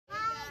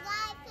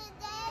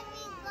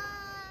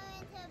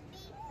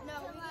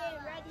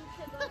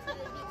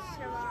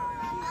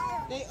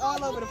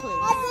all over the place.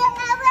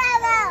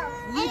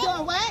 You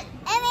doing what?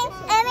 And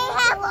we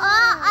have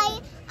all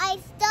our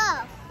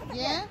stuff.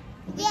 Yeah?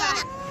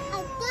 Yeah.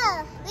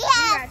 We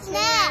have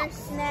snacks.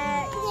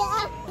 Snacks.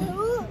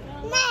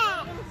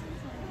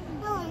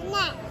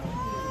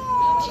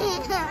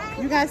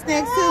 You got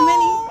snacks too,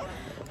 Minnie?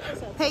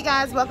 Hey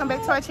guys, welcome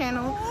back to our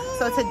channel.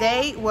 So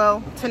today,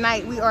 well,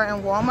 tonight we are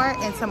in Walmart,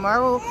 and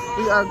tomorrow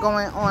we are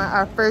going on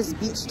our first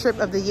beach trip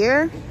of the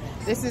year.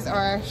 This is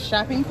our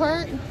shopping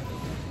cart.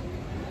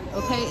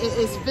 Okay, it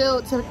is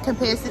filled to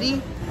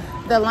capacity.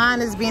 The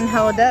line is being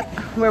held up.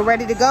 We're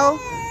ready to go.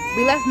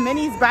 We left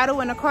Minnie's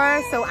bottle in the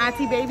car, so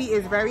Auntie Baby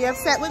is very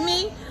upset with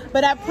me.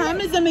 But I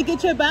promised them to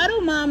get your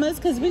bottle, mamas,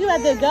 because we got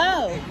to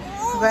go.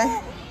 But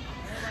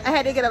I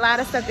had to get a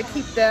lot of stuff to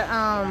keep the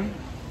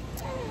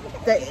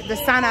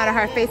sun out of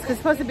her face, because it's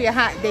supposed to be a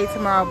hot day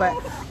tomorrow. But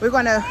we're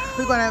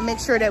gonna make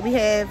sure that we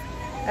have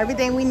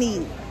everything we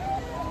need.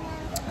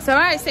 So all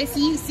right, say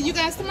see you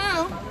guys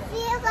tomorrow. See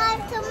you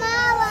guys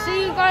tomorrow.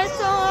 See you guys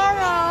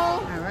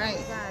tomorrow. All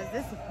right, guys,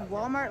 this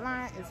Walmart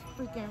line is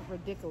freaking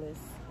ridiculous.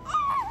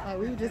 Like,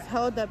 we just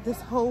held up. This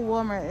whole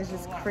Walmart is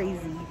just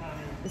crazy.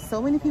 There's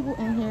so many people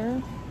in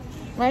here.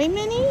 Right,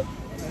 Minnie?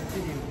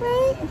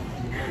 Right?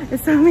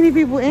 There's so many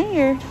people in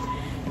here.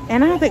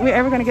 And I don't think we're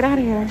ever going to get out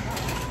of here.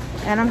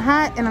 And I'm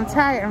hot and I'm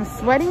tired. I'm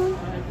sweating.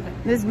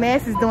 This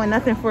mask is doing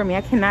nothing for me.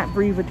 I cannot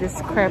breathe with this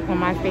crap on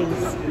my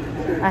face.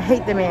 I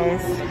hate the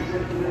mask.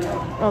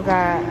 Oh,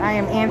 God. I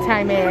am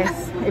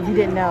anti-mask, if you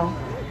didn't know.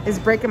 It's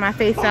breaking my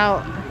face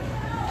out.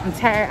 I'm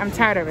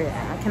tired of it.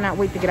 I cannot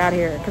wait to get out of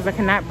here because I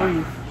cannot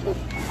breathe.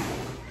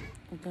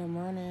 Good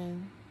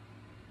morning.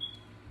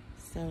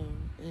 So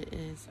it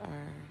is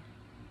our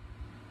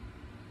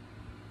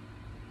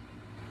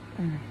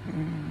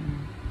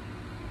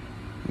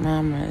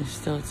Mama is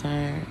still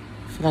tired.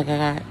 I feel like I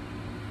got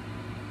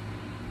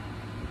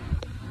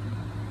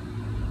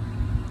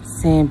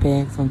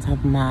sandbags on top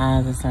of my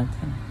eyes or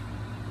something.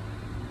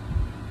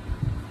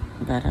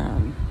 But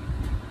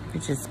we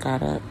just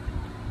got up.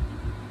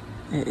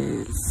 It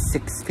is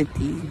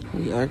 6:50.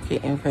 We are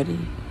getting ready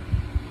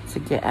to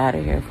get out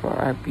of here for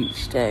our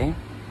beach day.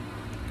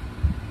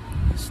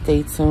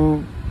 Stay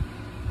tuned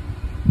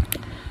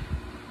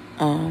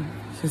to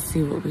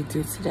see what we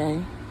do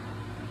today.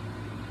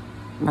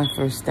 My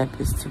first step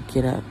is to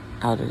get up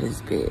out of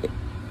this bed.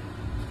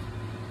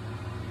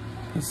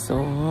 It's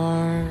so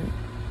hard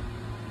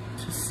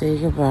to say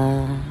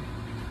goodbye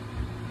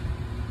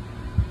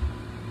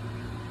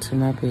to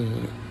my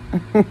bed.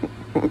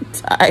 I'm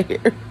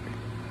tired.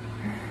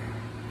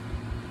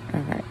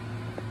 All right,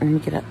 let me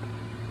get up.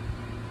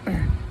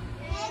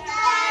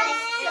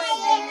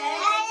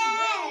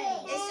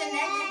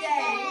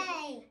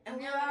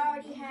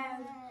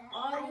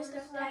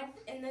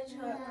 In the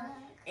truck,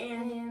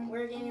 and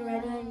we're getting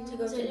ready to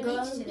go to the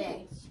beach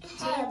today.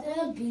 To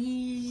the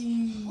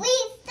beach. We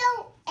so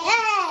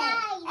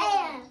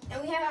excited. And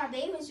we have our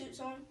bathing suits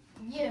on.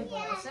 Yeah,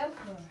 but except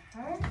for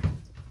her.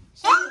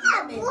 It's a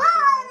blondie,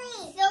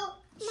 so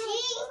she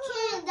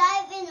can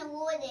dive in the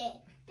water.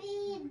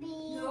 Baby.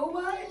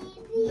 Nobody.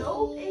 No,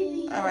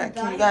 baby. All right,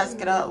 can you guys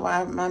get out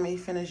while Mommy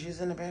finish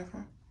using the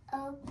bathroom?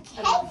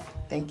 Okay.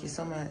 Thank you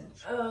so much.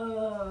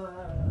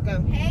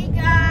 Go. Hey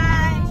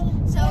guys,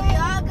 so we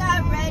all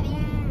got ready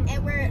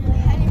and we're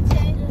heading to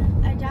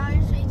a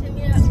Dollar Tree to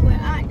meet up with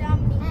Aunt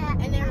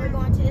Dominique, and then we're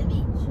going to the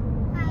beach.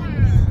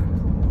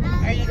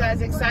 Are you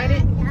guys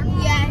excited?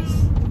 Yes.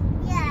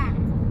 Yeah.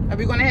 Are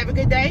we going to have a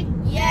good day?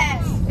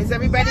 Yes. Is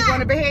everybody going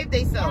to behave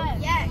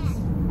themselves? Yes.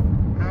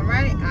 All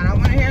right, I don't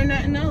want to hear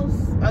nothing else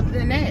other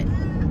than that.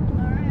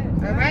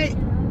 All right.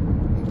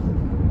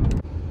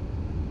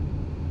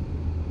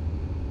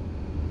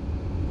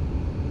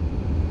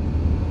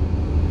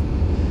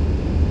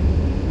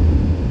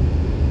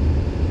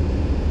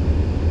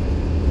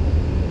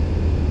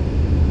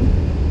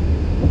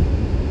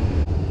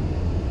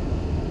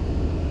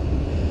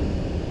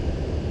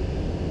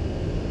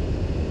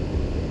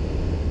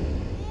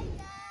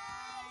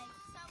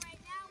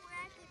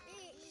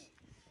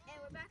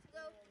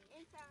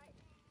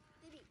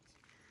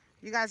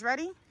 You guys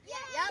ready? Yeah.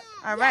 Yep.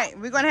 All right,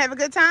 we're going to have a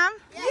good time?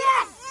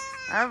 Yes.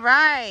 All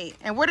right.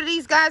 And what are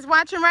these guys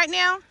watching right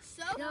now?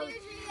 Sophie's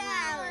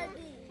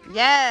reality.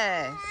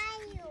 Yes.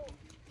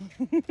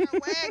 A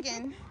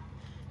wagon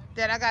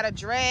that I got to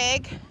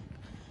drag.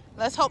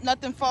 Let's hope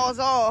nothing falls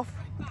off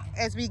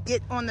as we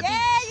get on the beach.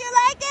 Yeah, you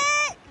like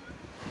it?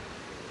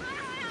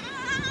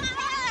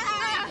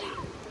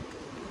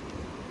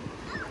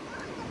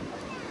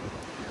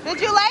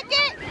 Did you like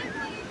it?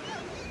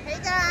 Hey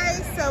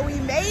guys, so we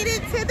made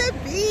it to the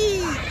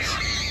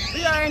beach.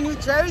 We are in New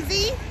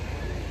Jersey.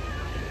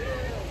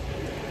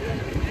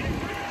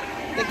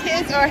 The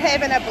kids are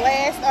having a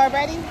blast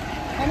already.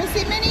 Let me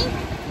see Minnie.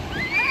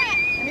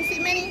 Let me see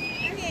Minnie.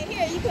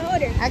 Here, you can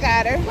hold her. I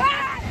got her.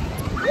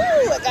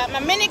 Woo, I got my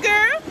Minnie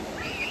girl.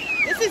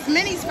 This is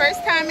Minnie's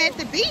first time at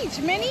the beach.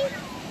 Minnie,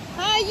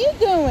 how are you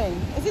doing?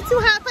 Is it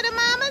too hot for the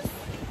mamas?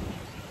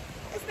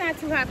 It's not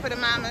too hot for the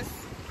mamas.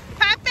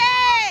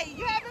 Poppy,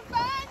 you having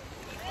fun?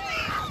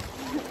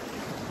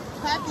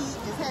 Happy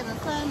is having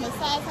fun.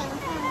 Messiah's having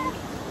fun.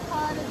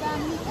 Carter,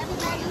 Dominique,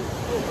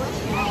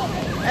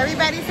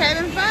 everybody's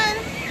having fun.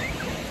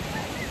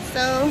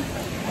 So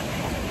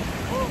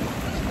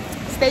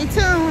stay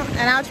tuned,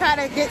 and I'll try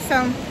to get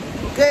some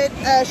good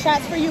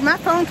shots for you. My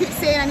phone keeps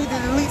saying I need to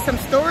delete some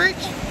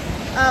storage.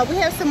 We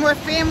have some more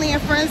family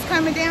and friends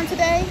coming down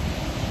today,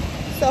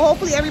 so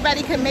hopefully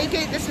everybody can make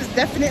it. This is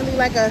definitely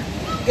like a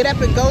get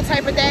up and go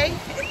type of day.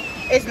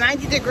 It's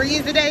 90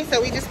 degrees today, so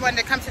we just wanted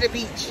to come to the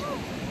beach.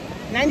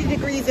 90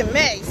 degrees in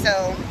May,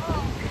 so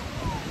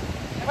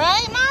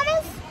right,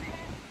 mamas?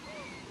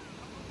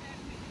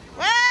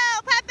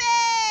 Whoa,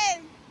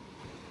 puppy!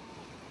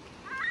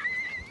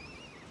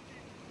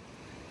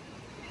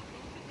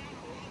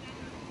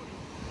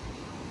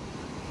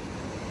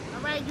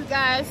 All right, you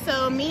guys,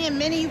 so me and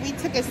Minnie, we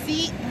took a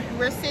seat.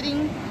 We're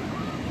sitting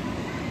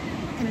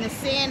in the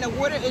sand. The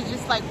water is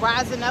just like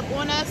rising up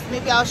on us.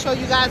 Maybe I'll show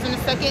you guys in a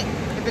second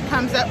if it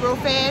comes up real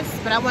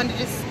fast, but I wanted to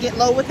just get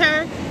low with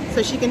her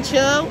so she can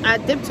chill. I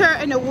dipped her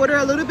in the water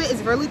a little bit.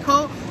 It's really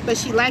cold, but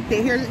she liked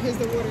it. Here's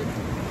the water.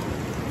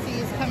 See,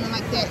 it's coming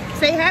like that.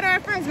 Say hi to our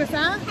friends, Miss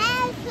Huh?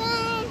 Hi,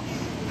 friend.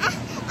 I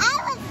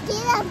was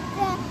scared of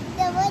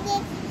the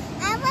water.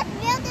 I was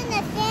building the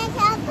sand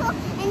castle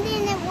and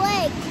then it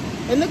worked.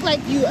 It looked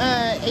like you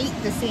ate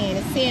the sand.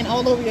 It's sand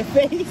all over your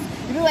face.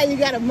 You look like you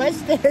got a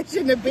mustache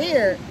and a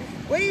beard.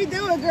 What are you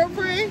doing,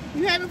 girlfriend?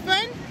 You having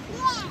fun?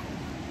 Yeah.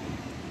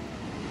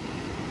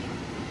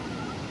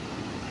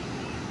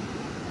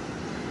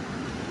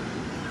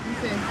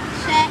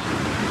 Check.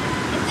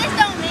 If this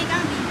don't make,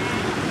 I'm be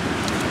mad.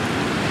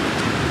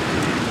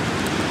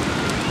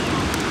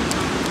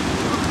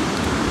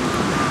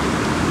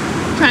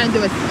 Trying to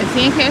do a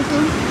sand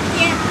castle?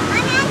 Yeah.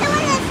 I'm not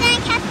doing the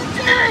sand castle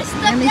too.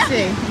 Let me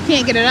see. You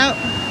can't get it out?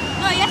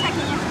 Oh, yes, I can.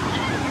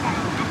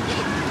 Yes, I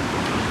can.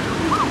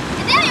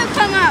 It didn't even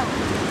come out.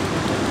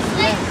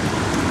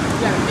 You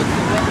gotta mix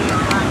it wet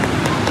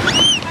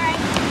Alright.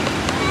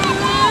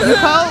 You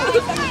cold?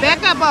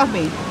 Back up off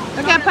me.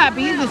 Look at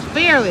Poppy. He's just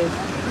fearless.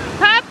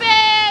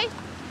 Poppy!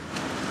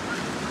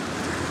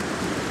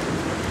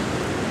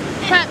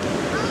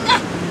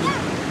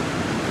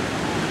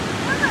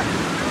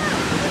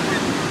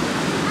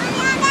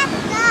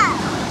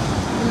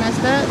 You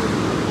messed up?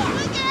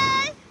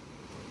 Okay.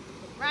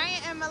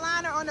 Ryan and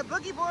Milana on the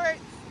boogie board.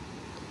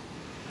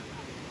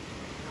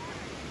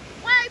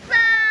 Wipe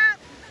up!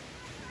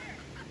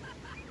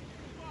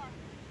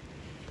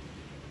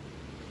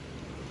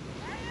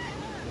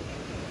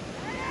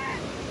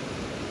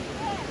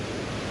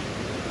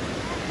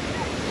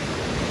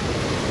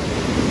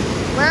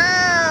 Whoa!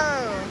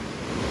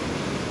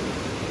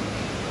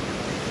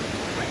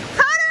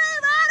 Carter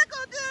ain't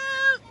radical,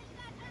 dude!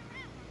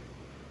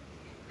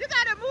 You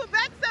gotta move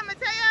back some,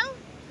 Mateo.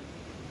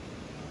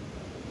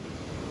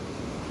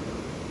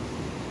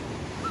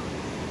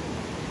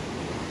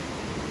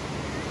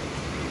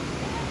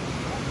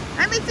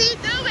 Let me see you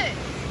do it.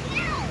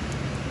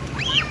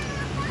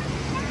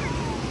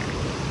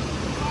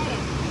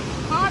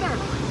 Carter.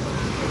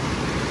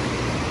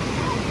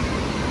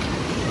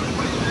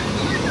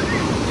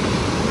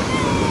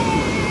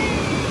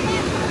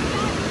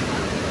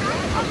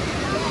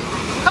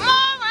 Come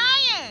on,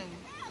 Ryan.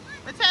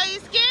 Mateo, you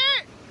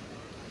scared?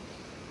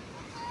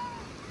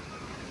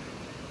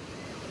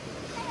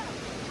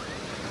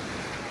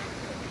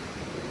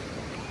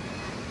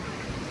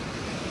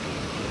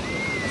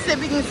 Let's see if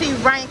we can see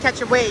Ryan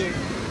catch a wave.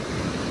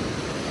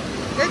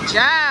 Good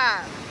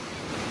job.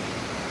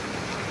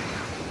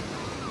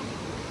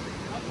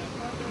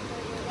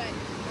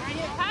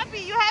 Poppy,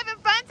 you having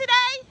fun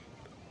today?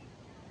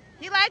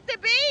 You like the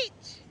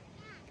beach?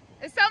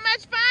 It's so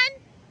much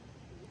fun.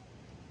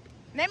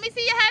 Let me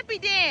see your happy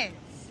dance.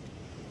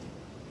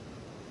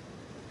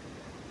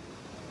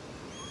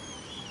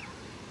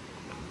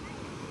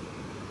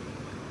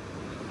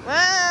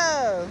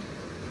 Whoa.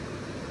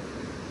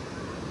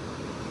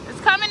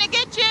 It's coming to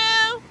get you.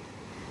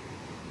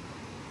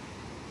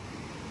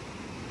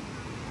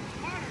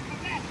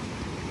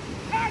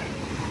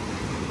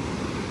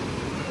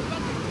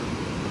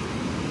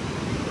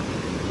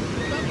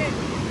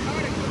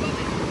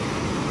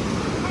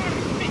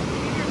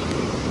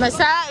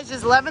 Messiah is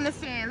just loving the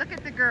sand. Look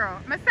at the girl.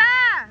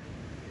 Messiah!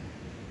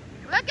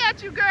 Look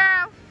at you,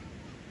 girl.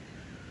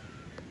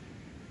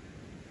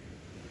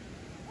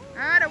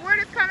 The word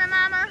is coming,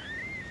 Mama.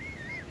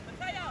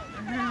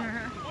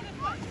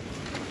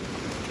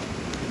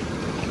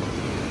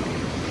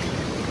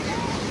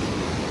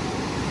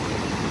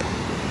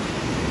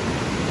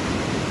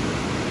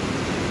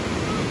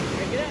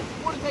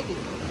 Take it.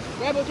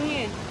 Grab it with your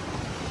hand.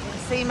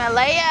 See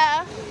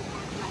Malaya.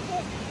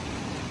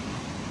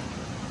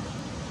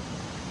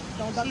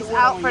 She's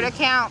out for the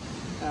count.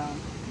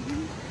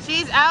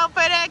 She's out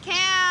for the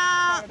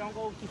count. Don't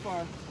go too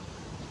far.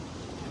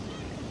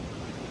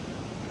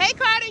 Hey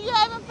Carter, you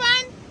having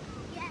fun?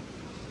 Yes.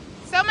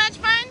 So much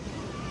fun?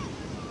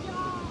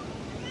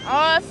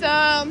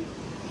 Awesome.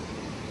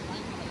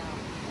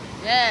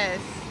 Yes.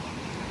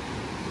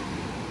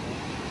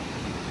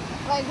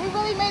 Like we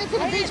really made it to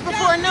the beach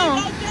before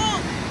noon.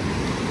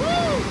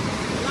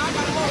 Now I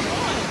gotta hold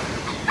on.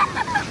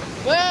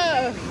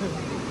 Whoa.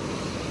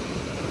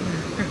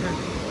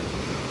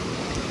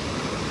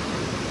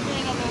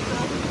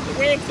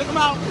 Red, took him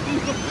out. He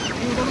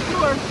was on the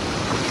floor.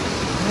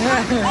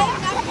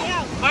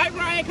 All right,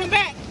 Ryan, come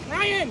back.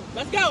 Ryan,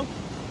 let's go.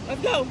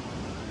 Let's go.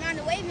 Now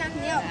the wave knocked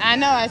me out. I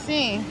know, I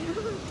seen.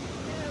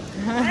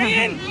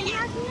 Ryan. Knocked me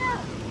out.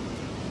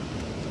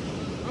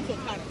 I'm so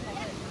tired of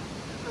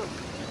talking.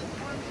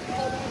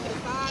 Hold on to the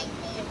side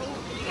and hold.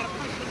 You gotta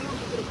punch the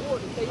nose into the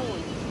board and stay on.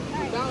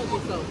 Balance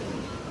yourself.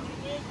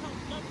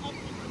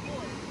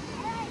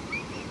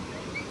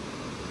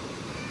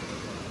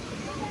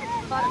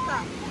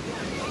 Stop.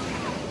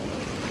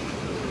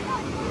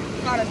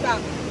 Carter, stop.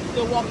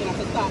 Still walking. I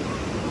said stop.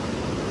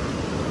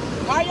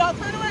 All right, y'all,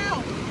 turn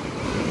around.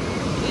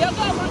 There you go.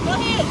 Go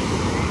ahead.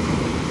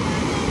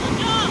 Good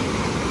job.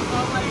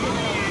 All right,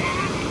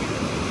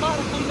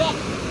 Carter, come back.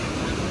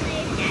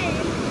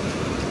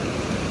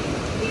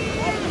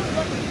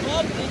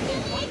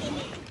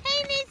 Hey,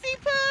 Niecy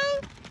Pooh.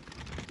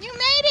 You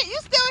made it. You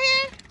still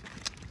here?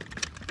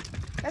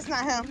 That's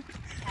not him.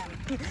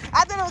 I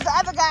thought it was the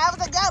other guy. I was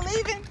like, y'all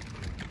leaving?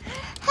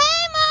 Hey,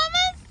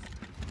 mamas.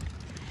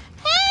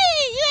 Hey,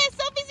 you at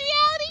Sophie's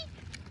Reality?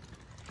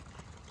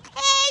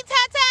 Hey,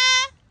 Tata.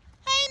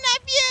 Hey,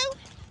 nephew.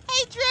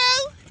 Hey, Drew.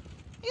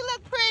 You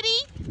look pretty.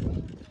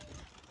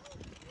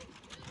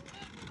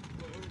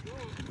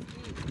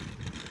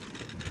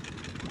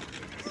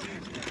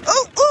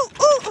 Ooh, ooh,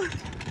 ooh.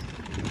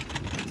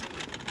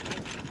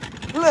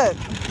 Look.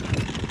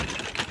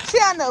 She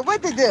don't know what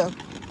to do.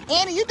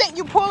 Annie, you think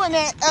you pulling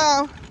that,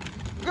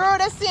 girl,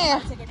 that's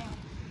in.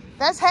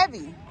 That's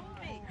heavy.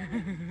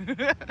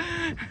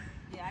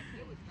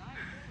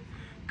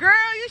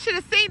 Girl, you should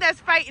have seen us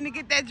fighting to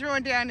get that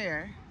drone down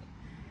there.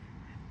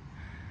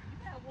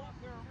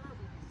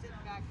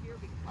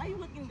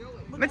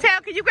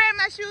 Mattel, can you grab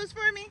my shoes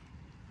for me?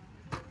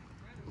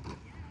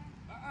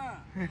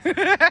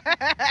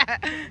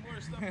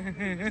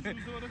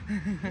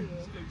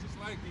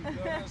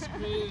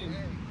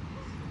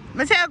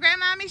 Mattel, grab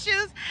mommy's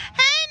shoes.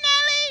 Hey,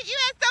 Nelly, you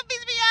at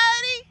Sophie's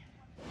Reality?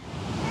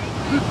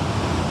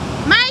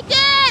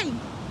 Mikey,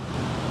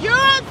 you're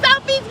on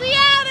Sophie's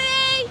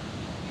Reality.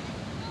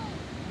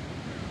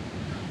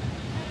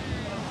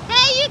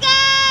 Hey, you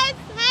guys,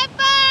 have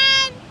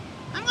fun.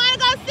 I'm gonna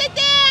go sit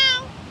down.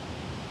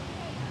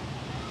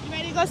 You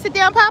ready to go sit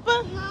down,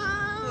 Papa? No.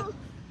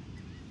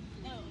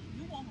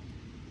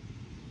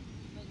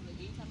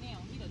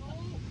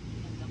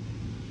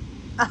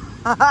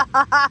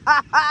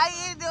 I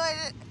ain't doing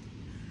it.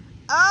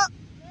 Oh,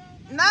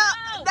 no,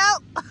 no.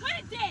 Put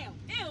it down.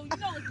 Ew, you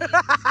know it's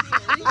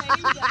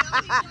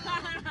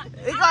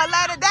We gonna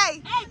let it day.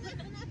 Hey,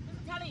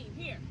 tell him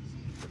here.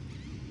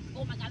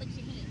 Oh my God, look at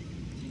your hand.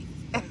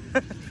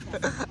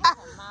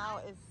 Now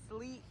is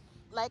sleep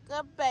like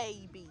a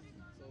baby.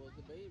 So is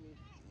the baby.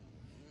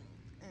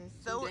 And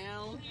so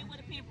Down.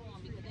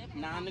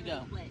 9 to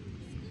go.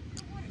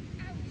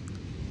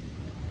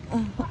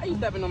 Why are you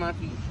stepping on my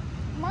feet?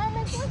 Mom, it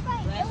looks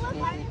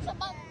like it's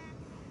about.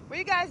 what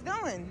you guys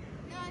doing?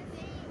 No,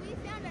 we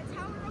found a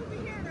tower over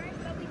here, right?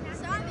 But we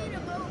so I made a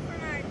boat for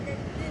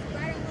this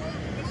bridal boat,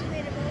 and she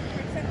made a boat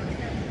for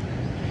something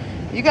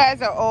else. You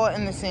guys are all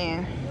in the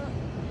sand.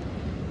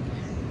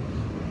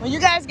 When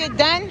you guys get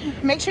done,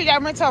 make sure y'all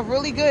rinse off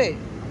really good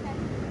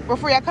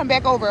before y'all come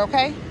back over,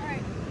 okay? All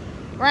right.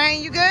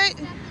 Ryan, you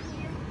good?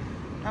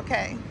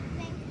 Okay.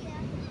 Thank you.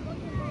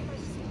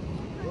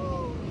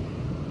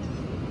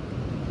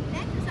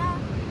 Next is all.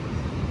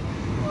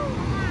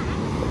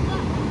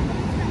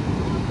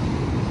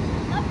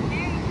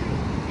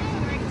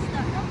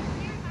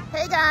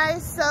 Hey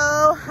guys, so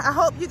I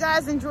hope you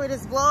guys enjoy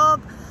this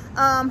vlog.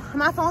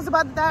 My phone's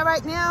about to die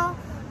right now.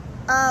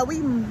 We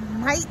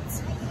might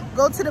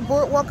go to the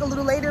boardwalk a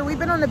little later. We've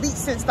been on the beach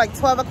since like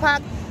 12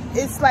 o'clock.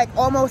 It's like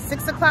almost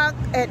 6 o'clock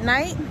at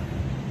night.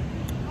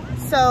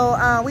 So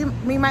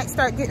we might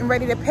start getting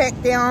ready to pack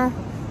down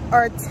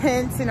our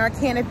tents and our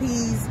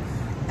canopies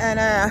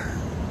and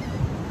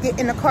get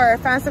in the car,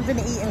 find something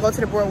to eat and go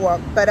to the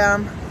boardwalk. But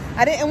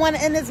I didn't want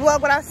to end this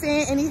vlog without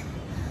saying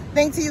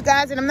anything to you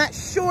guys, and I'm not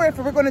sure if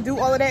we're going to do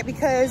all of that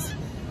because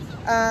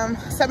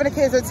some of the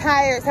kids are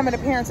tired, some of the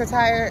parents are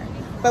tired.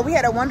 But we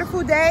had a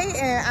wonderful day,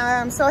 and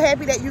I'm so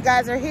happy that you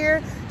guys are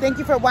here. Thank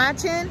you for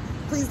watching.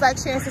 Please like,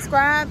 share, and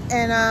subscribe,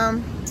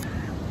 and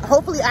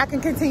hopefully I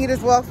can continue this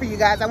vlog for you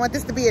guys. I want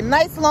this to be a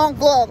nice long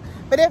vlog,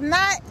 but if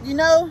not, you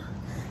know,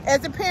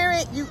 as a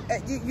parent, you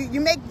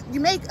make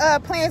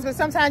plans, but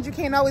sometimes you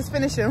can't always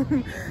finish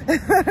them.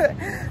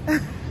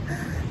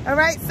 All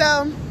right,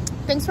 so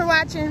thanks for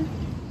watching.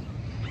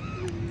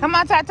 Come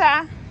on,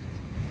 Tata.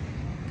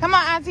 Come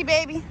on, Auntie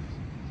baby.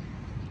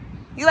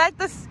 You like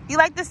this? You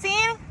like the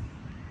scene?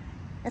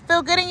 It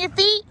feel good in your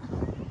feet?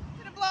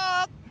 To the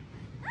vlog.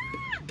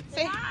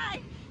 Say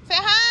hi. Say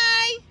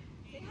hi.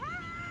 Say hi.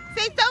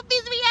 Say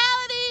Sophie's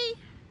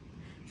Reality.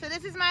 So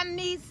this is my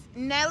niece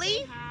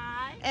Nelly.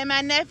 Hi. And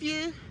my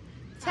nephew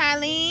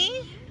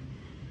Tylene.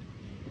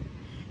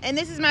 And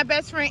this is my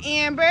best friend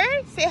Amber.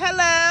 Say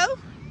hello.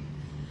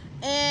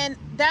 And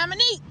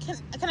Dominique,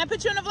 can I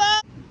put you in the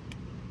vlog?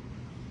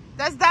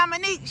 That's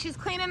Dominique. She's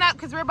cleaning up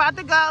because we're about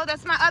to go.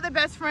 That's my other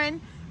best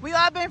friend. We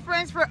all been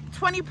friends for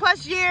 20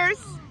 plus years.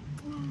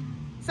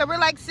 So we're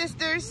like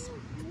sisters.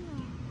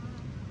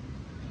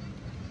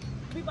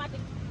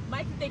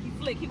 Mike think he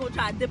flick. He gonna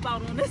try to dip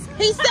out on this.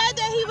 He said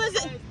that he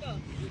was.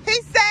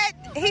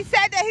 He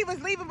said that he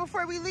was leaving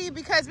before we leave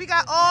because we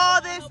got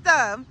all this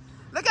stuff.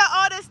 Look at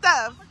all this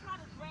stuff. I'm gonna try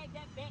to drag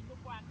that back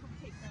before I come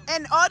take them.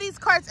 And all these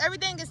carts,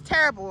 everything is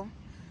terrible.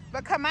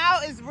 But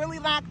Kamal is really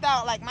locked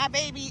out. Like my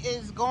baby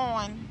is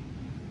gone.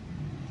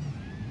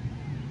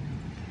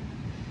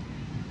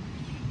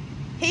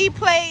 He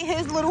played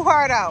his little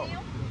heart out.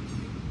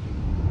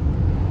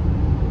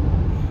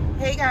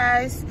 Hey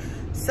guys.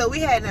 So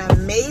we had an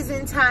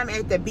amazing time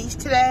at the beach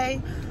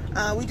today.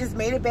 We just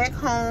made it back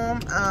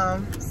home.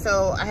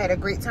 So I had a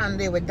great time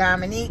today with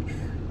Dominique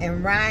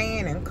and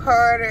Ryan and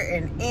Carter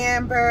and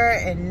Amber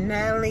and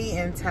Nellie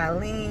and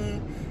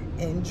Tylene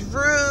and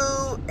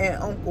Drew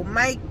and Uncle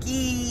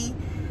Mikey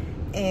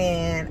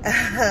and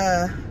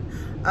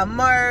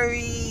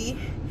Amari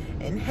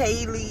and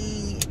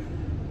Haley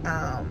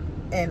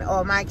and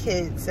all my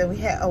kids. So we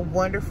had a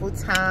wonderful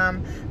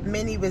time.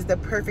 Minnie was the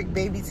perfect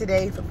baby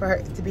today for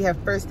her to be her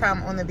first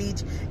time on the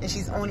beach, and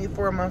she's only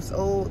 4 months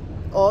old.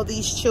 All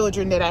these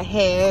children that I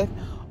have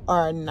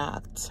are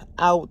knocked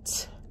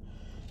out.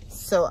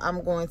 So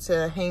I'm going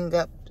to hang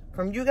up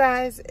from you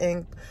guys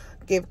and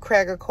give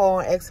Craig a call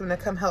and ask him to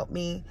come help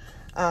me.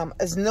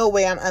 There's no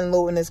way I'm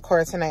unloading this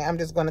car tonight. I'm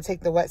just going to take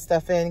the wet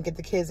stuff in, get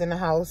the kids in the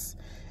house,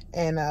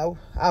 and I'll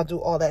do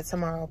all that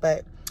tomorrow.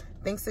 But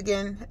thanks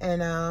again,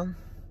 and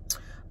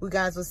we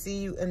guys will see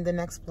you in the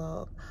next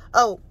vlog.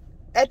 Oh,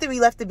 after we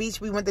left the beach,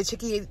 we went to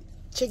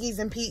Chickies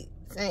and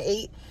Pete's and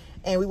ate,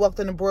 and we walked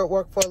on the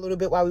boardwalk for a little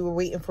bit while we were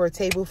waiting for a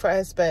table for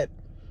us. But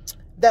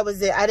that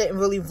was it. I didn't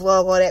really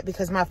vlog all that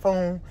because my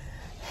phone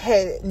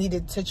had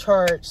needed to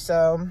charge.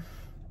 So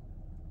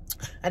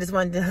I just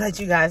wanted to let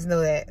you guys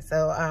know that.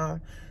 So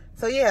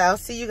yeah, I'll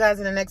see you guys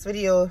in the next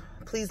video.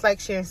 Please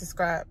like, share, and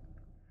subscribe.